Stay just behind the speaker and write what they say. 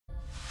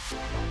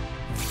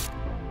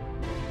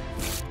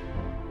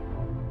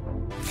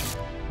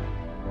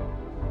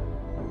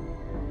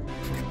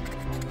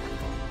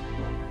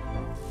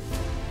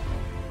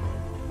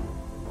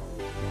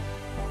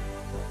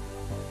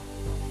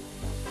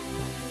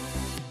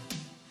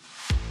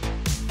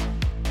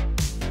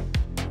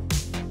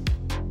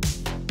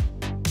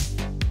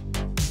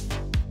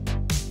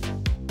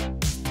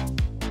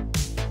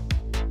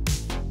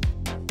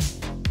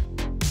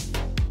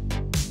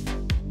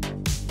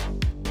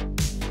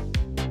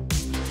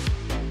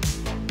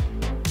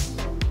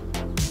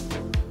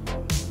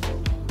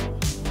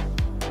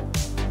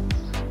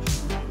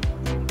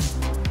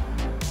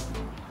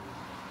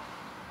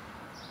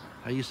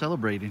you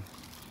celebrating?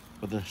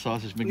 With the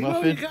sausage McMuffin? You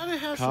know, you gotta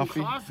have some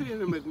coffee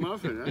in a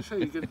McMuffin. That's how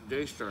you get the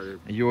day started.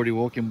 And you already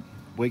waked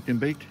and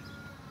baked?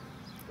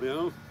 You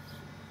know,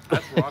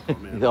 that's Rocco,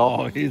 man.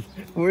 Oh,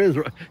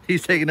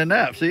 he's taking a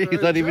nap. See,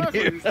 he's not even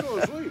here. He's still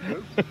asleep,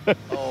 dude.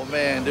 Oh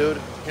man, dude,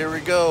 here we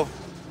go.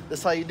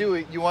 That's how you do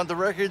it. You want the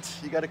records?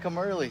 You got to come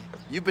early.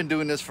 You've been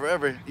doing this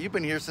forever. You've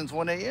been here since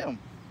 1 a.m.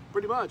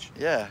 Pretty much.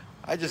 Yeah,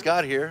 I just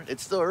got here.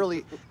 It's still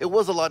early. It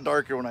was a lot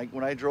darker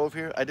when I drove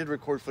here. I did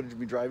record footage of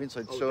me driving, so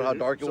I showed how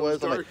dark it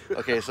was. I'm like,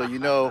 okay, so you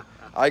know,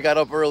 I got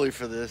up early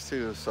for this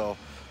too. So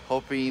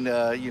hoping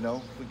you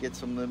know, we get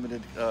some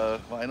limited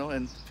vinyl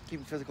and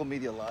keep physical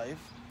media alive.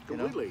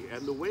 Completely.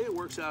 And the way it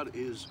works out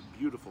is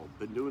beautiful.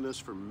 Been doing this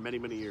for many,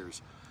 many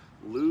years.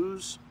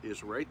 Lou's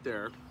is right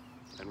there,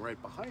 and right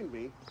behind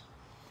me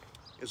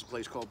is a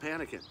place called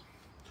Panikin.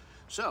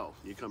 So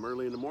you come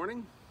early in the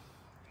morning.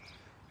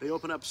 They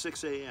open up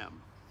 6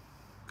 a.m.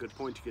 Good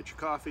point to get your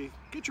coffee,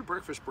 get your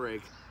breakfast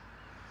break,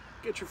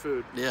 get your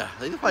food. Yeah,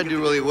 they probably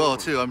do really well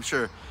too. I'm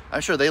sure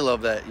they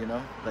love that. You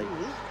know, like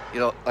you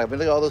know, I mean,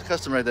 look at all those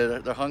customers.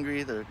 They're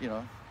hungry. They're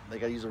they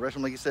got to use the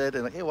restroom like you said,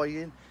 and like, hey, while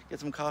you in, get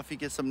some coffee,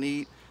 get some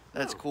neat.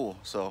 That's cool.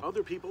 So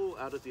other people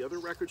out at the other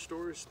record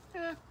stores,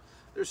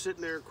 they're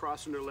sitting there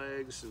crossing their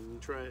legs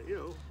and trying, you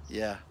know.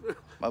 Yeah.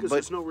 Because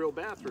there's no real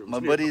bathrooms. My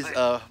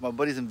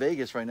buddy's in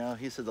Vegas right now.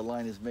 He said the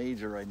line is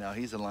major right now.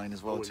 He's in line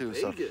as well too.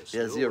 Vegas? So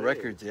yeah, No Zia way.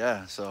 Records.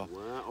 Yeah. So.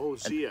 Wow. Oh,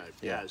 Zia.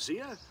 Yeah,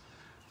 Zia.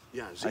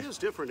 Yeah, Zia's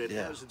different. It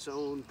has its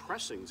own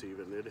pressings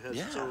even. It has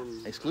its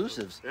own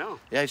exclusives. Yeah.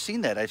 Yeah, I've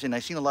seen that. I've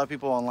seen a lot of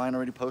people online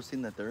already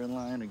posting that they're in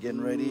line or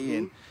getting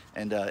ready,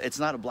 and it's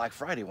not a Black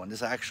Friday one.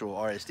 This actual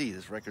RSD,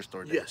 this record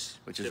store day. Yes.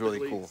 Which is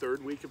really cool.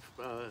 Third week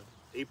of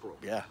April.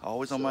 Yeah,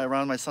 always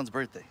around my son's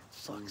birthday.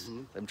 Sucks.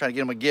 I'm trying to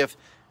get him a gift,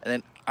 and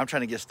then I'm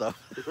trying to get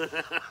stuff.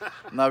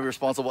 I'm not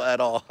responsible at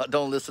all.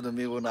 Don't listen to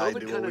me when I do what we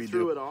do. COVID kind of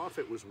threw it off.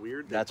 It was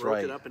weird. They That's broke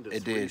right. It up into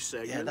it three did.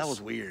 segments. Yeah, that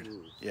was weird.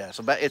 Yeah,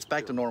 so it's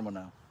back to normal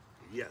now.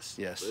 Yes.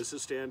 Yes. So this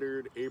is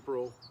standard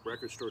April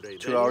record store day.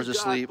 2 hours of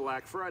sleep.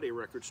 Black Friday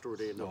record store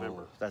day in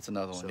November. That's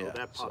another one. So yeah.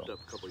 that popped up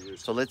a couple years ago.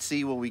 So let's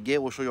see what we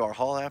get. We'll show you our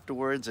haul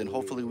afterwards, and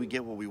hopefully we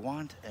get what we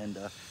want. And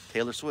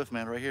Taylor Swift,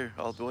 man, right here,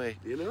 all the way.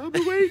 You know, I've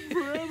been waiting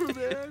forever,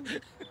 man.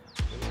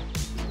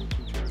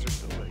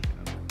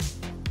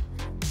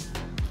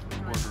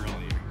 Order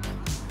early.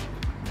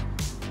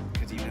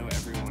 Because you know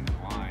everyone in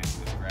line is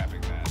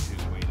grabbing that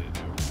who's waited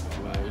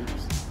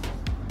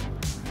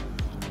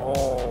over.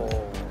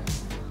 Oh.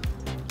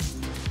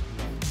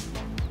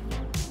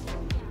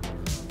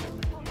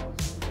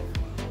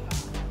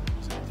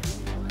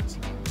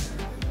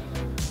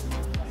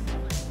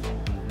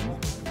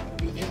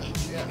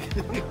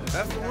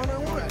 That's the one I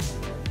want.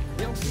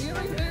 You don't see it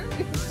right there?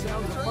 It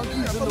sounds funky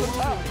in the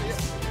top.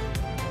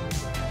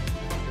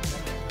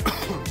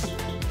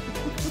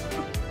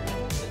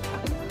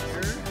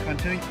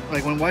 Continue.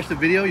 Like when I watch the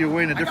video, you're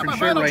wearing a different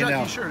shirt right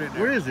now. Shirt in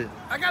there. Where is it?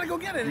 I gotta go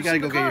get it. You gotta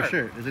go get your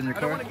shirt. Is it in your I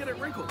car? don't want to get it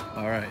wrinkled.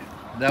 All right.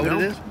 Is that what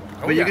it is?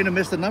 Oh, But you're gonna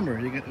miss the number.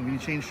 When you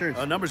change shirts.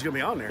 A number's gonna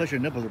be on there. Plus your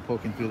nipples are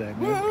poking through that.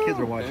 Man. Kids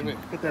are watching.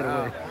 Put that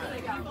away.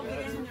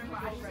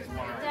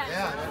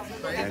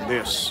 And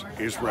this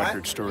is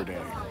record store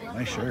day.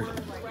 Nice shirt.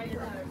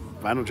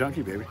 Vinyl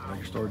junkie, baby.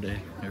 Record store day.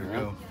 There we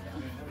go.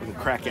 Little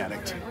crack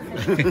addict.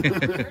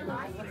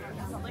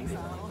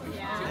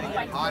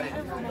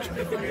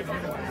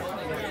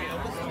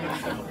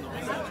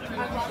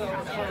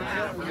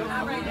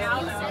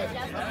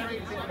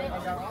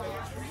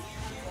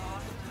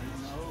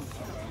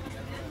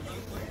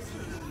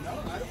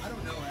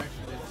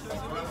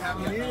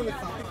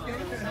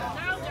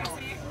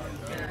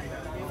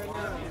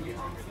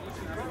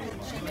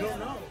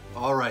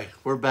 All right,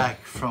 we're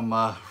back from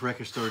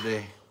record store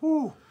day.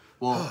 Woo.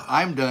 Well,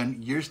 I'm done.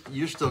 You're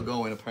still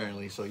going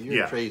apparently, so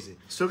you're crazy.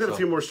 Still got a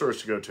few more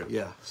stores to go to.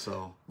 Yeah.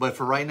 So, but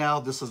for right now,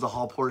 this is the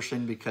haul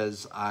portion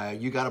because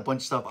you got a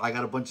bunch of stuff. I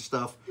got a bunch of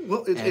stuff.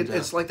 Well,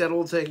 it's like that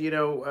old thing, you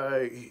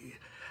know,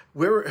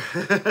 where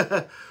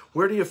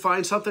where do you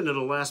find something in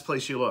the last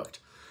place you looked?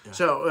 Yeah.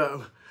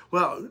 So,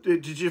 well,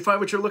 did you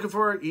find what you're looking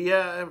for?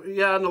 Yeah,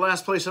 in the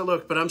last place I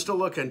looked, but I'm still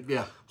looking.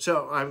 Yeah.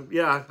 So I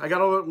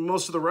got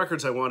most of the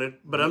records I wanted,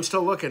 but I'm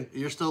still looking.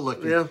 You're still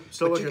looking. Yeah,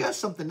 still looking. But you got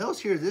something else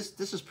here.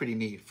 This is pretty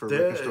neat for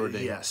record store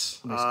day.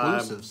 Yes. Some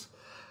exclusives.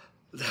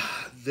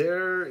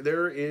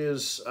 There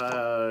is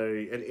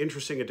an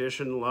interesting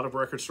addition. A lot of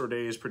record store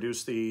days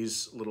produce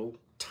these little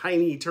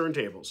tiny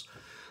turntables.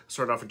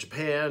 Started off in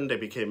Japan, they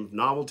became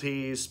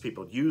novelties,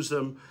 people use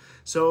them.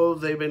 So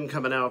they've been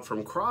coming out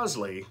from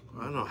Crosley,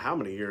 I don't know how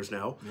many years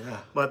now. Yeah.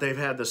 But they've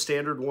had the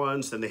standard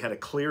ones, then they had a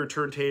clear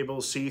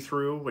turntable,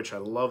 see-through, which I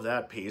love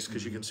that piece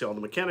because you can see all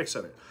the mechanics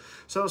in it.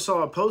 So I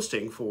saw a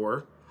posting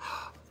for,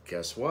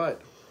 guess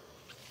what?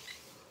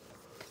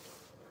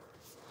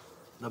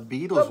 The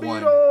Beatles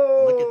one.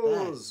 Beatles! Look at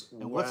that.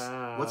 And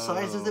Wow. what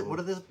size is it? What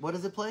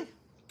does it play?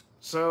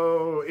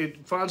 So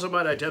Fonzo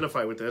might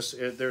identify with this.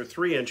 They're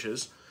 3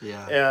 inches.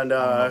 Yeah. And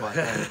I don't know about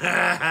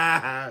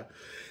that.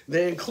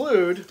 they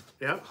include,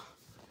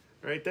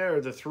 right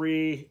there, the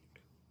 3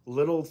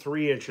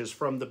 inches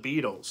from the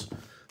Beatles.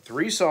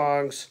 3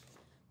 songs.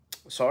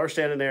 Saw her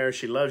standing there.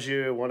 She loves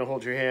you. Want to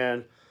hold your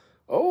hand.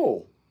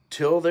 Oh,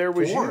 Till There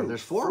Was You.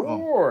 There's 4 of them.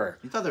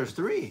 You thought there was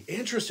 3.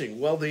 Interesting.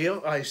 Well,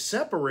 I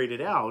separated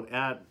out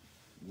at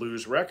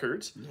Lou's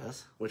Records.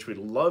 Yes. Which we'd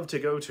love to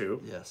go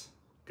to. Yes.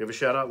 Give a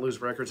shout out, Lou's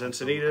Records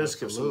Encinitas.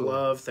 Give some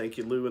love. Thank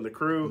you, Lou and the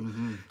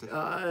crew.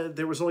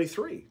 There was only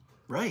 3.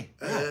 Right.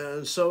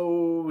 Yeah.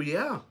 So,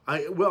 yeah.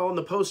 Well, on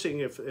the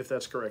posting, if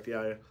that's correct, yeah,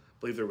 I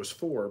believe there was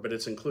 4, but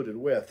it's included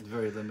with.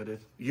 Very limited.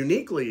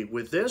 Uniquely,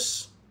 with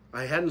this,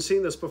 I hadn't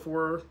seen this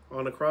before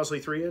on a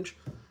Crosley 3-inch,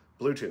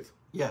 Bluetooth.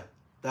 Yeah.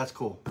 That's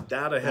cool.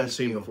 That I hadn't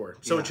seen before.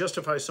 So it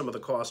justifies some of the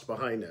cost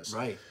behind this.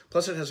 Right.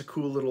 Plus, it has a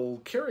cool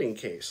little carrying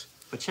case.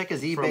 But check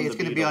his eBay. It's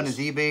going to be on his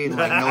eBay in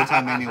like no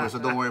time anyway, so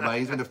don't worry about it.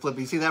 He's going to flip.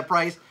 You see that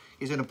price?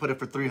 He's going to put it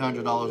for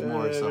 $300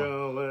 more.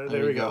 So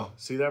there we go.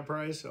 See that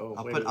price? Oh,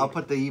 I'll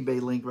put the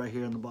eBay link right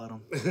here in the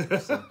bottom.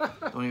 So,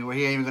 don't even worry.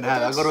 He ain't even going to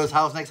have it. I'll go to his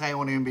house next time. He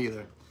won't even be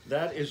there.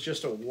 That is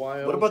just a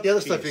wild What about the other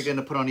piece. stuff you're going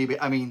to put on eBay?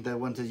 I mean, the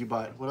ones that you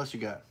bought. What else you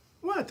got?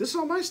 What? This is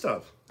all my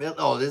stuff.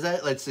 Oh, is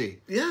that? Let's see.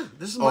 Yeah,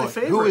 this is my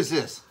favorite. Who is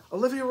this?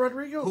 Olivia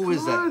Rodrigo. Who Come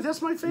is that? on,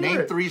 that's my favorite.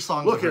 Name 3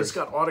 songs Look, of hers. it's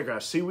got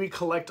autographs. See, we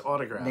collect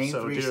autographs. Name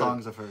 3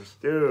 songs of hers.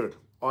 Dude,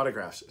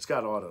 autographs. It's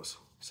got autos.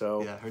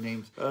 So yeah, her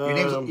name's your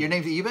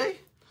name's eBay.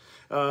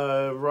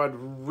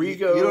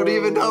 Rodrigo. You don't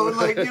even know.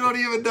 Like you don't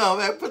even know,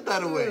 man. Put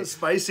that away.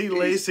 Spicy,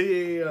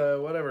 lacy,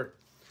 whatever.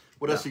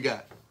 What else you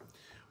got?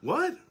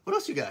 What? What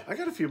else you got? I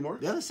got a few more.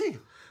 Yeah, let's see.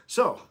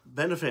 So,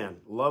 been a fan.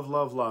 Love,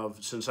 love,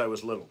 love since I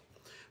was little.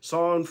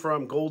 Song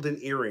from Golden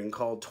Earring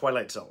called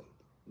Twilight Zone.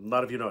 A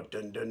lot of you know,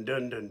 dun dun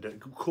dun dun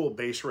dun. Cool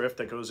bass riff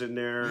that goes in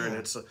there, and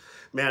it's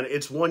man,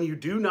 it's one you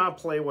do not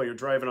play while you're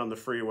driving on the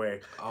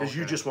freeway because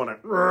you just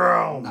want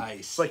to. Nice.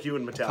 It's like you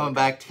and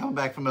Metallica. Coming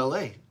back from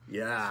LA.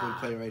 Yeah. That's what we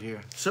play right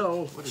here.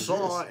 So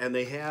saw and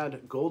they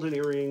had Golden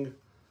Earring,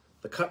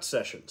 the cut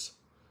sessions.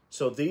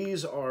 So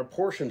these are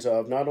portions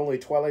of not only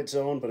Twilight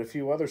Zone but a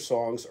few other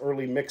songs,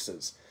 early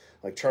mixes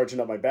like Charging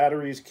Up My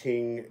Batteries,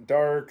 King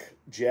Dark,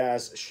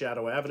 Jazz,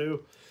 Shadow Avenue.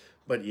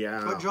 But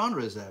yeah. What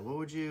genre is that? What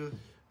would you?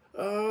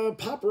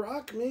 Pop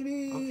rock,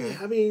 maybe. Okay.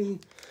 I mean,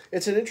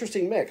 it's an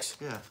interesting mix.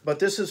 Yeah. But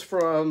this is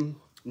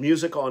from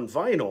Music on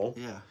Vinyl.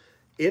 Yeah.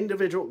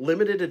 Individual,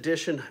 limited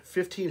edition,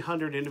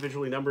 1,500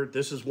 individually numbered.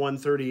 This is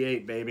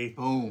 138, baby.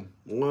 Boom.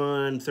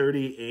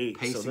 138.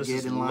 Pays so to this get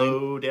is in line.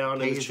 low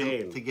down in the Pays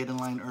chain. to get in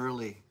line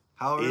early.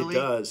 How early? It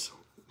does.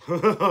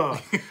 To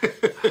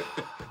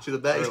the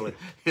back. Early.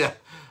 Yeah.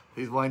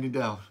 He's winding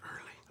down.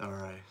 Early. All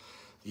right.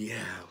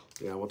 Yeah.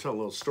 Yeah, we'll tell a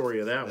little story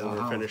of that when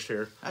we're finished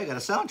here. I got a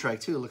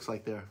soundtrack too, it looks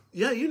like there.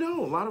 Yeah, you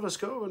know, a lot of us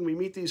go and we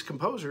meet these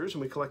composers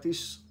and we collect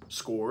these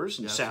scores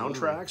and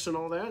soundtracks and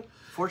all that.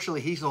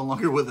 Fortunately, he's no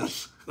longer with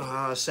us.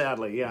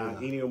 Sadly, yeah,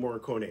 Ennio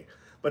Morricone.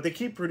 But they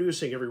keep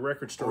producing every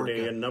record store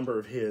day a number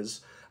of his.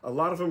 A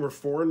lot of them are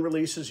foreign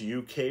releases,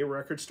 UK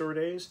record store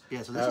days.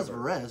 Yeah, so this is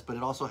Perez, but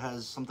it also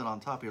has something on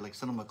top here, like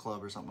Cinema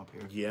Club or something up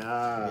here.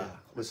 Yeah,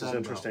 this is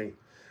interesting.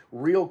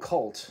 Real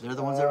Cult. They're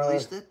the ones that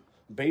released it?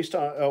 Based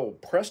on,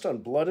 pressed on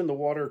Blood in the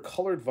Water,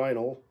 colored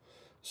vinyl.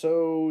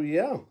 So,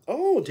 yeah.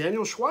 Oh,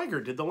 Daniel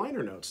Schweiger did the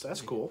liner notes. That's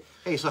cool.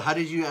 Hey, so how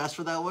did you ask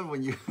for that one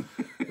when you...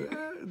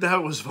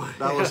 That was funny.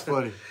 That was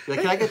funny. Yeah,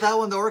 can I get that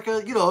one, the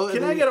Orca? You know,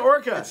 Can I get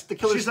Orca? It's the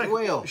killer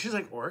whale. She's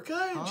like,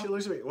 Orca? And she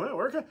looks at me, what,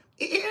 Orca?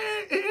 She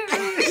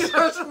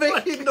starts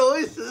making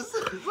noises.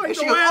 Like And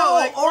she the goes, whale, oh,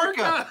 like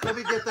Orca. Let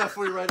me get that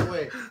for you right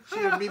away.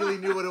 She immediately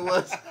knew what it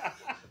was.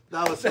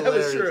 That was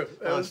hilarious. True.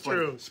 That was funny.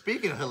 true.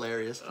 Speaking of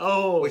hilarious,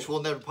 which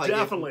we'll never play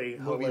definitely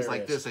movies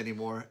like hilarious. this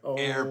anymore. Oh,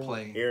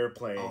 Airplane.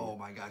 Airplane. Oh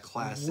my God,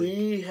 classic.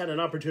 We had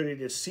an opportunity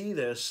to see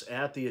this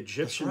at the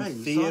Egyptian That's right,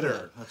 you saw Theater.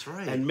 that. That's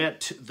right. And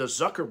met the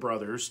Zucker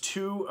brothers,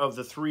 2 of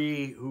the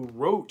 3 who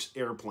wrote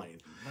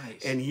Airplane.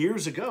 Nice. And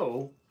years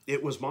ago,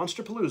 it was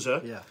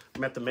Monsterpalooza. Yeah.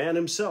 Met the man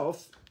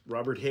himself,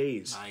 Robert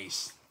Hayes.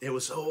 Nice. It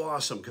was so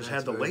awesome because it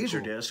had the very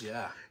laser cool. disc.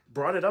 Yeah.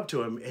 Brought it up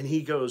to him, and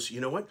he goes,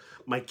 you know what?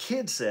 My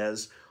kid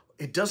says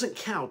it doesn't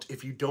count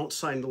if you don't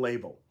sign the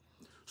label.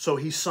 So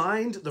he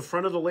signed the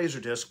front of the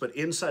Laserdisc, but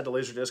inside the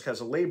Laserdisc has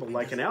a label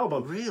like an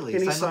album. Really?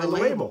 And he signed the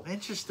label.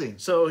 Interesting.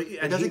 So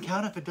it doesn't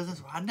count if it doesn't.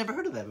 I've never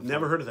heard of that before.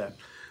 Never heard of that.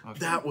 Okay.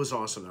 That was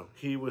awesome, though.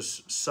 He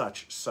was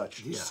such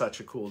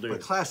a cool dude. But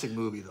a classic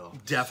movie, though.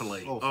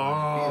 Definitely. So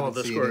oh,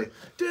 the score.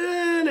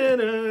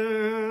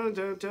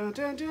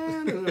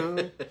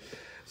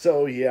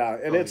 So yeah,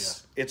 and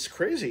it's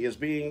crazy as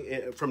being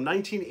from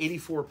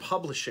 1984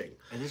 publishing.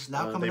 And it's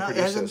now coming out. It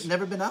hasn't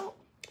never been out.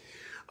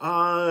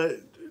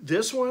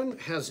 This one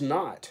has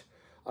not.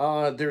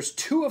 There's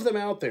 2 of them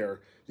out there.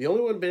 The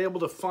only one I've been able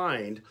to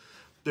find.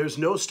 There's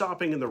no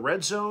stopping in the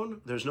red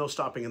zone. There's no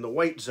stopping in the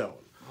white zone.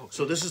 Okay.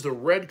 So this is the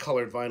red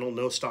colored vinyl.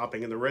 No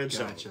stopping in the red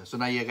zone. So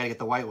now you got to get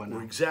the white one now.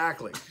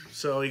 Exactly.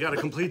 So you got to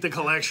complete the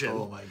collection.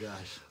 Oh my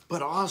gosh.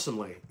 But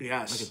awesomely,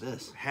 yes. Look at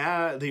this.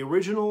 The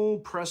original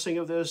pressing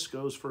of this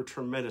goes for a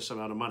tremendous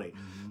amount of money.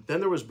 Then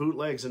there was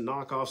bootlegs and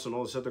knockoffs and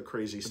all this other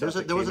crazy stuff.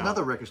 There was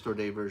another Record Store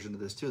Day version of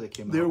this too that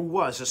came out. There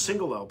was a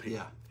single LP.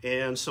 Yeah.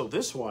 And so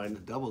this one, The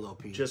double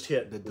LP. just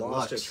hit the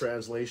Lost deluxe. at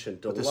Translation.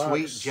 With Deluxe.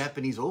 the sweet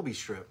Japanese obi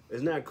strip.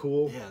 Isn't that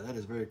cool? Yeah, that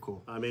is very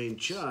cool. I mean,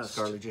 just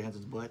Scarlett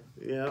Johansson's butt.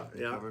 yeah,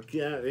 cover.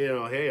 you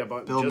know, hey,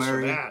 about Bill just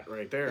Murray. for that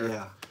right there.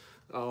 Yeah.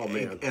 Oh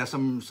man. Yeah,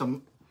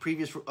 some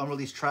previous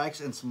unreleased tracks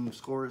and some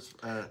scores.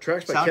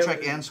 Tracks by soundtrack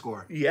Kevin- and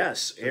score.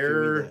 Yes, you read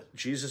Air, that.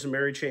 Jesus and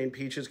Mary Chain,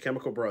 Peaches,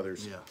 Chemical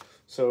Brothers. Yeah.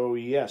 So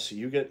yes,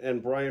 you get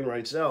and Brian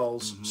Wright's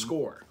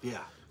score. Yeah.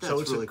 So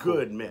that's it's really a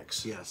good cool.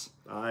 mix. Yes.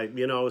 I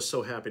was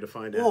so happy to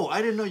find out. Oh,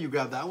 I didn't know you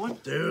grabbed that one.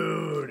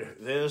 Dude,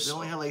 this. They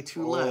only had like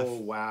 2 Oh left.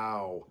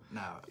 wow.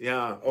 Now,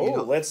 Yeah. Oh,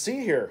 know- let's see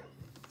here.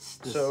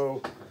 this-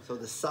 So so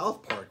the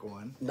South Park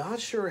one. not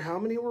sure how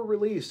many were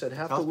released. I'd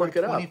have to South look Park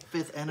it up.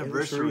 25th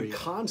anniversary.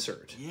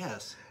 concert.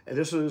 Yes. And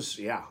this was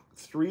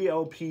 3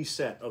 LP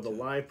set of the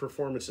live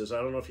performances.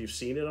 I don't know if you've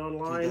seen it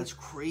online. that's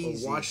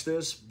crazy. Or watch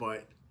this,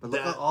 but But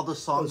look at all the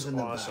songs was in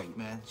the awesome. back,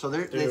 man. So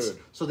Dude.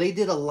 so they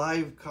did a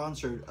live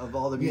concert of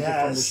all the music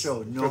from the Yes.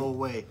 show. No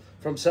way.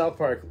 From South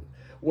Park.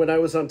 When I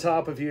was on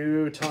top of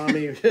you,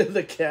 Tommy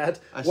the cat,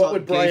 I what saw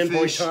would Brian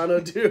Gay Fish.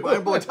 Boitano do?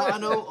 Brian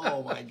Boitano?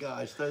 Oh my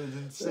gosh, that is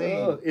insane.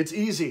 Oh, it's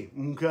easy,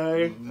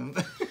 okay?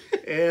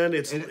 And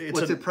it's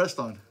What's it pressed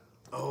on?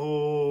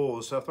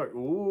 South Park.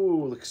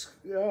 Ooh, looks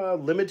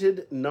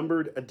limited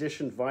numbered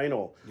edition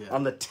vinyl Yeah.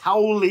 on the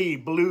Towley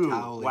blue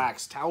Towley.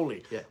 wax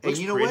Towley. Yeah. Looks And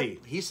you know pretty.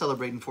 what? He's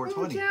celebrating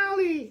 420.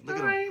 Towley. Look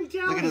at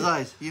him. Look at his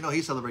eyes. You know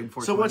he's celebrating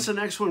 420. So what's the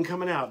next one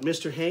coming out?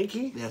 Mr.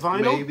 Hanky? Yes,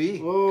 Vinyl? maybe.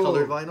 Whoa.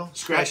 Colored vinyl.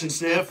 Scratch and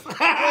sniff.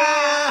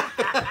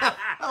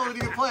 Oh, what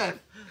did you plan?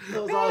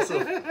 That was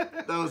awesome.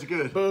 That was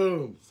good.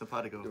 Boom.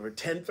 Simpatico. Or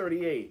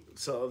 1038.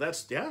 So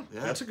that's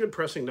that's a good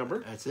pressing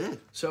number. That's it.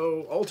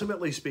 So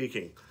ultimately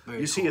speaking,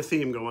 Very you see a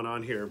theme going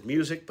on here.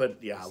 Music, but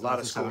a lot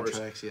of scores.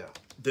 soundtracks, yeah.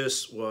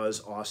 This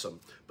was awesome.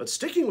 But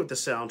sticking with the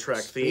soundtrack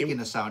Speaking theme,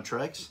 of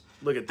soundtracks,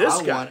 look at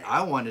this guy.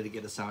 I wanted to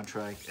get a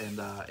soundtrack, and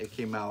it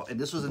came out. And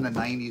this was in the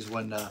 90s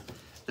when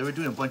they were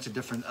doing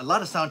a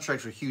lot of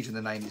soundtracks were huge in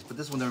the 90s, but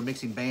this one they were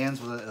mixing bands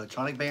with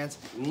electronic bands.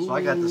 So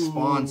I got the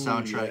Spawn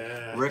soundtrack,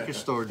 yeah. Record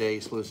Store Day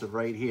exclusive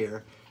right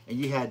here. And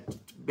you had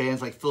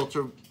bands like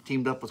Filter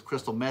teamed up with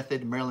Crystal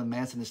Method, Marilyn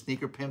Manson, the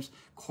Sneaker Pimps,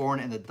 Korn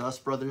and the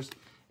Dust Brothers,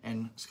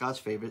 and Scott's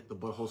favorite, the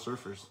Butthole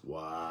Surfers.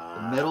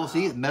 Wow.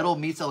 Metal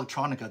meets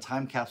electronica,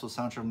 time capsule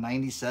soundtrack from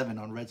 '97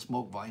 on Red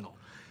Smoke vinyl.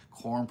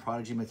 Korn,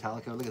 Prodigy,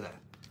 Metallica. Look at that.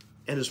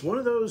 And it's one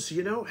of those,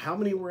 how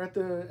many were at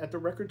the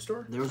record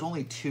store? There was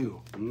only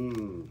 2,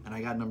 and I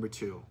got number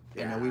 2.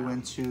 And then we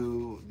went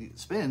to the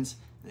Spins.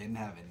 They didn't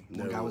have any.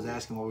 One guy was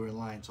asking while we were in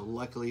line. So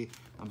luckily,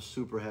 I'm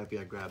super happy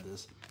I grabbed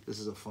this. This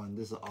is an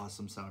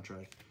awesome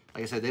soundtrack.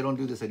 Like I said, they don't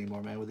do this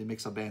anymore, man. Where they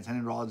mix up bands,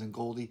 Henry Rollins and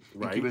Goldie,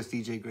 Right. Incubus,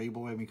 DJ Grey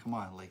Boy. I mean, come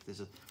on, like this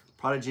is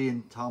Prodigy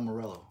and Tom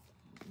Morello,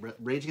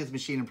 Rage Against the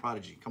Machine and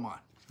Prodigy. Come on.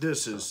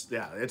 This is,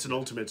 it's an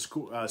ultimate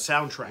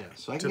soundtrack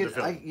So I to can the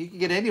film. you can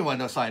get anyone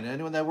to sign it,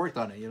 anyone that worked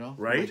on it,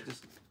 Right? Like,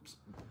 just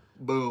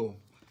boom.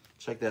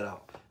 Check that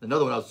out.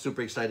 Another one I was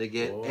super excited to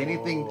get.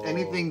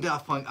 Anything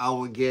Daft Punk I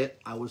would get.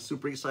 I was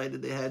super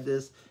excited they had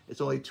this. It's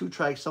only 2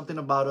 tracks, Something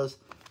About Us,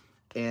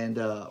 and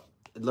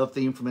Love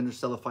Theme from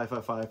Interstellar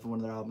 555 from one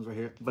of their albums right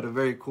here. But a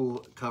very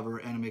cool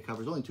cover, anime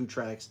cover. It's only 2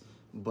 tracks,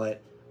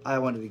 but I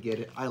wanted to get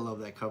it. I love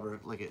that cover.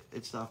 Look at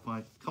it's Daft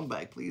Punk. Come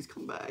back, please,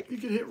 come back. You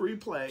can hit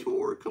replay.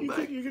 Tour, come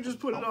back. You can just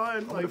put it on,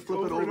 I'm gonna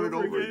flip it over and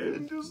over again.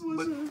 and just But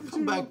listen.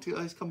 come back to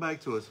us. Come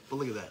back to us. But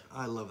look at that.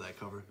 I love that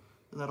cover.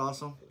 Isn't that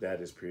awesome? That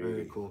is pretty.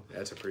 Very cool.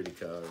 That's a pretty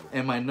cover.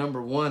 And my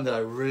number 1 that I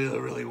really,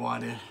 really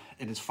wanted,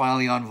 and it's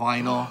finally on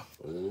vinyl.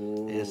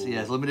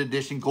 Is limited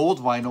edition gold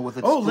vinyl with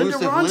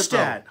exclusive Linda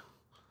Ronstadt. litho.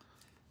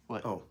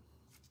 What? Oh,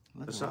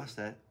 Linda not-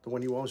 Ronstadt? the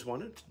one you always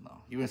wanted? No,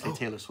 you were gonna say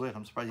Taylor Swift.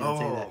 I'm surprised you didn't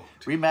say that.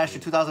 Oh,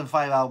 Remastered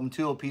 2005 album,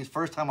 2 LPs,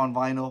 first time on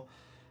vinyl,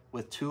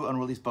 with 2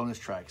 unreleased bonus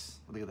tracks.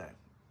 Look at that,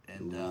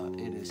 and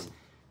it is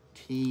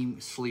Team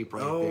Sleep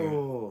right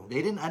Oh. there.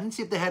 I didn't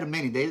see if they had a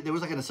mini. There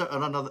was like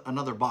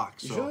another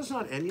box. You So sure it's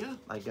not Enya?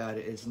 I got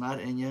it. It's not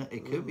Enya.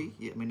 It could be.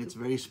 Yeah, I mean, it's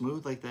very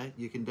smooth like that.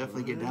 You can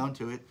definitely get down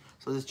to it.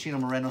 So this Chino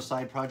Moreno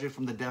side project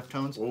from the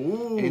Deftones.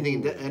 Ooh.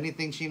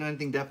 Anything Chino,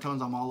 anything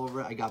Deftones, I'm all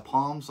over it. I got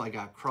Palms, I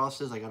got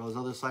Crosses, I got all those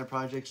other side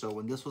projects. So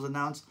when this was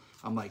announced,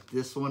 I'm like,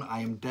 this one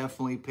I am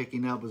definitely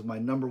picking up as my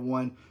number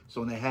 1.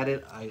 So when they had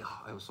it, I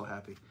was so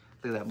happy.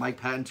 Look at that. Mike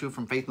Patton too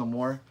from Faith No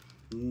More.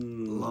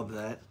 Love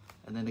that.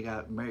 And then they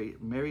got Mary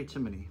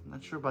Timony. I'm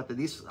not sure about that.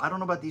 I don't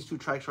know about these 2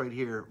 tracks right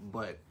here,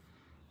 but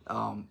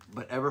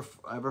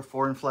Ever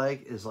Foreign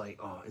Flag is like,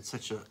 it's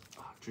such a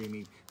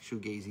dreamy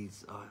shoegazy.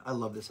 I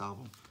love this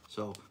album.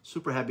 So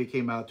super happy it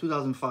came out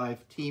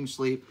 2005. Team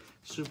Sleep.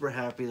 Super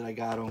happy that I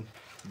got them.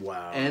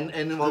 Wow.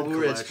 And while Good we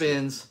were at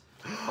collection. Spins,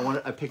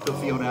 I picked up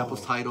Fiona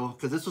Apple's title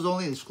because this was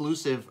only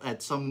exclusive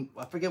at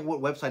I forget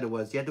what website it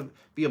was. You had to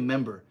be a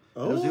member. It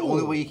was the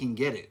only way you can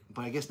get it.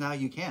 But I guess now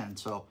you can.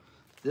 So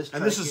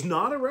And this is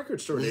not a record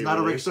store day. This is not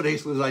a record store day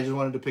exclusive. I just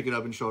wanted to pick it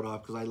up and show it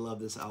off because I love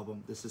this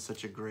album. This is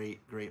such a great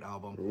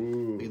album.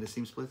 Ooh. Look at the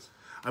seam splits.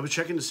 I was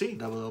checking to see.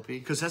 Double LP.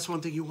 Because that's one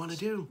thing you want to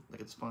do.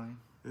 Look at the spine.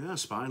 Yeah,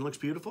 spine looks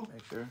beautiful.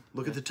 Make sure.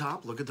 Look at the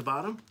top. Look at the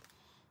bottom.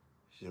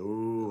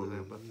 Ooh.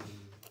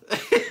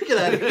 Get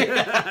out of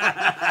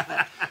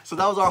here. So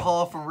that was our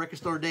haul from Record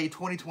Store Day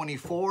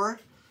 2024,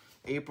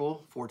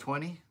 April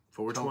 420.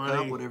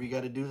 420. Whatever you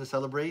got to do to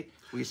celebrate.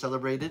 We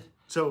celebrated.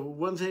 So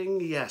one thing,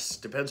 yes,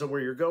 depends on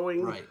where you're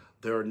going. Right.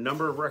 There are a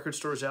number of record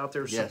stores out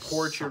there. Yes.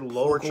 Support your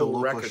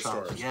local record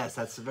shops. stores. Yes,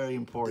 that's very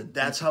important.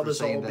 That's how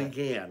this all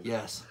began.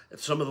 Yes.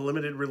 Some of the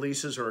limited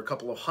releases are a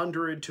couple of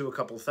hundred to a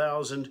couple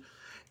thousand.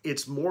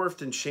 It's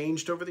morphed and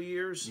changed over the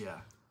years.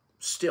 Yeah.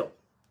 Still,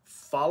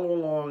 follow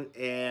along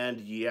and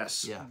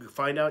yes,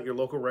 find out your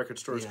local record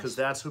stores because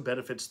that's who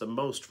benefits the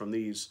most from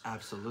these.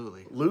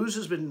 Absolutely. Lou's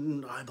has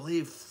been, I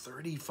believe,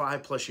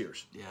 35 plus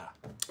years. Yeah.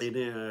 In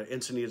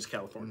Encinitas,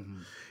 California.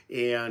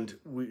 And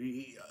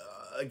we,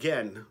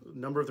 again, a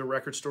number of the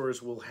record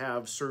stores will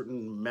have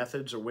certain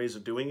methods or ways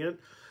of doing it.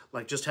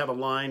 Like just have a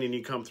line and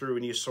you come through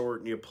and you sort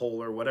and you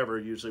pull or whatever,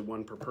 usually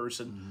one per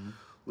person.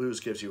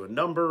 Lou's gives you a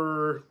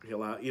number.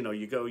 He'll,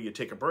 you go, you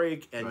take a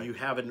break, and you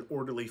have an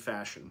orderly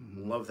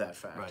fashion. Love that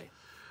fact. Right.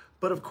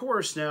 But of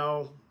course,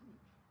 now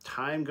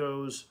time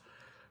goes.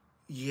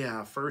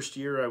 Yeah, first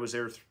year I was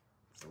there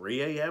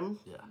 3 a.m.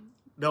 Yeah.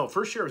 No,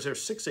 first year I was there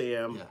 6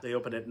 a.m. Yeah. They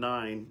open at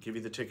 9, give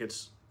you the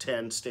tickets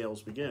 10,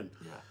 stales begin.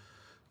 Yeah.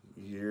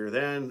 Year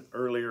then,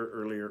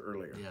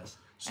 earlier. Yes.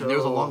 So, and there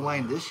was a long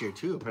line this year,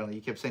 too, apparently.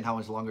 You kept saying how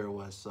much longer it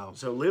was.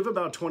 So live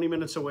about 20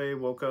 minutes away,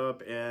 woke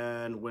up,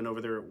 and went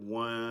over there at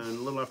a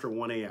little after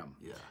 1 a.m.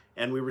 Yeah.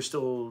 And we were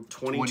still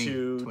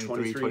 22,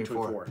 23,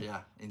 24.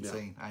 Yeah,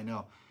 insane. Yeah. I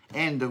know.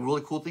 And the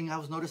really cool thing I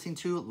was noticing,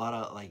 too, a lot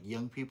of, like,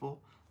 young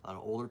people, a lot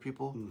of older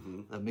people,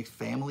 mixed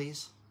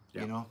families,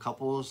 you know,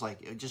 couples,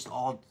 like, just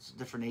all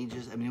different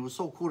ages. I mean, it was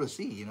so cool to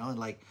see, you know, and,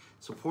 like,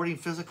 supporting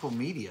physical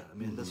media. I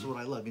mean, that's what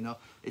I love, you know.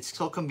 It's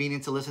so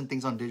convenient to listen to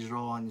things on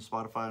digital, on your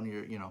Spotify, on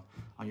your,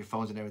 on your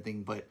phones and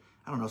everything. But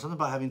I don't know, something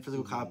about having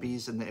physical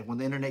copies. And when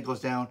the internet goes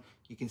down,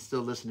 you can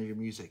still listen to your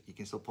music. You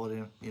can still pull it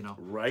in,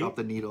 drop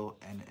the needle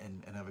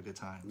and have a good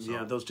time. So.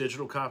 Yeah, those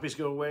digital copies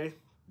go away.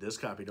 This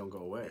copy don't go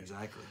away.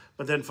 Exactly.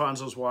 But then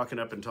Fonzo's walking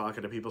up and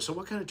talking to people. So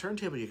what kind of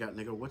turntable you got? And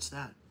they go, what's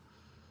that?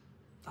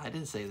 I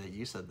didn't say that.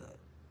 You said that.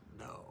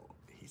 No,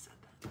 he said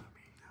that. Not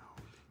me.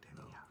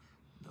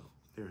 No.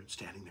 They're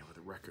standing there with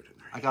a record in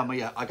their hand.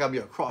 I got me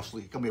a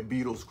Crossley. Got me a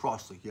Beatles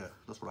Crossley. Yeah,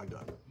 that's what I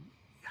got.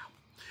 Yeah.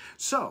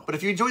 So. But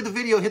if you enjoyed the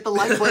video, hit the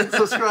like button,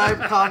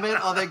 subscribe,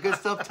 comment, all that good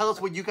stuff. Tell us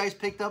what you guys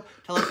picked up.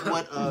 Tell us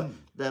what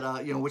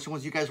which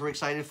ones you guys were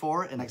excited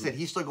for. And like I said,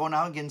 he's still going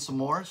out and getting some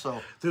more. So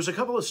there's a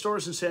couple of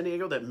stores in San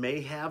Diego that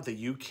may have the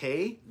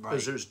UK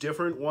because there's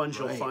different ones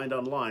you'll find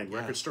online.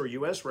 Record Store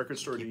US, Record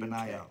Store Keep UK. an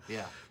eye out.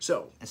 Yeah.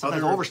 So and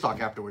sometimes overstock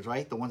afterwards,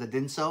 right? The ones that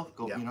didn't sell,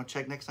 go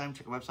check next time.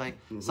 Check the website.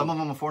 Some of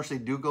them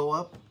unfortunately do go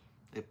up.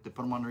 They put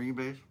them on their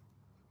eBay.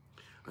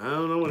 I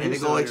don't know what they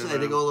go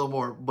a little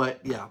more,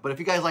 but yeah. But if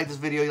you guys like this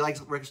video, you like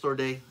Record Store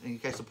Day, and you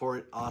guys support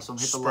it, awesome.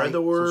 Hit the like,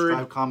 the word,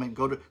 subscribe, comment,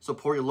 go to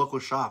support your local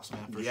shops,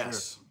 man. For sure.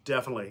 Yes,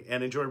 definitely,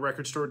 and enjoy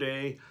Record Store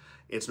Day.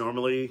 It's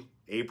normally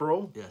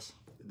April. Yes.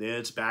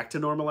 It's back to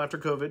normal after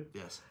COVID.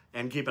 Yes.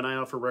 And keep an eye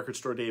out for Record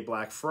Store Day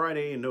Black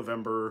Friday in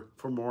November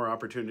for more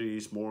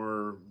opportunities,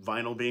 more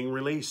vinyl being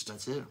released.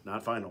 That's it.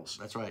 Not vinyls.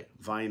 That's right.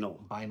 Vinyl.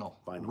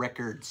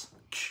 Records.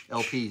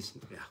 LPs.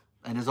 Yeah.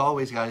 And as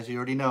always, guys, you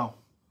already know.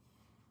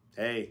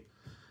 Hey.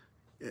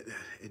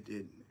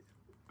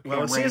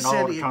 Well, it's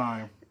San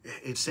Diego.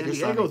 It's San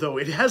Diego, though.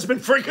 It has been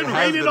freaking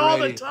raining all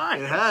the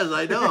time. It has,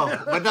 I know.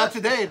 But not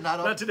today.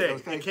 Not today.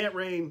 It can't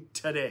rain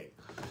today.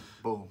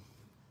 Boom.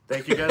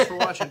 Thank you guys for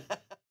watching.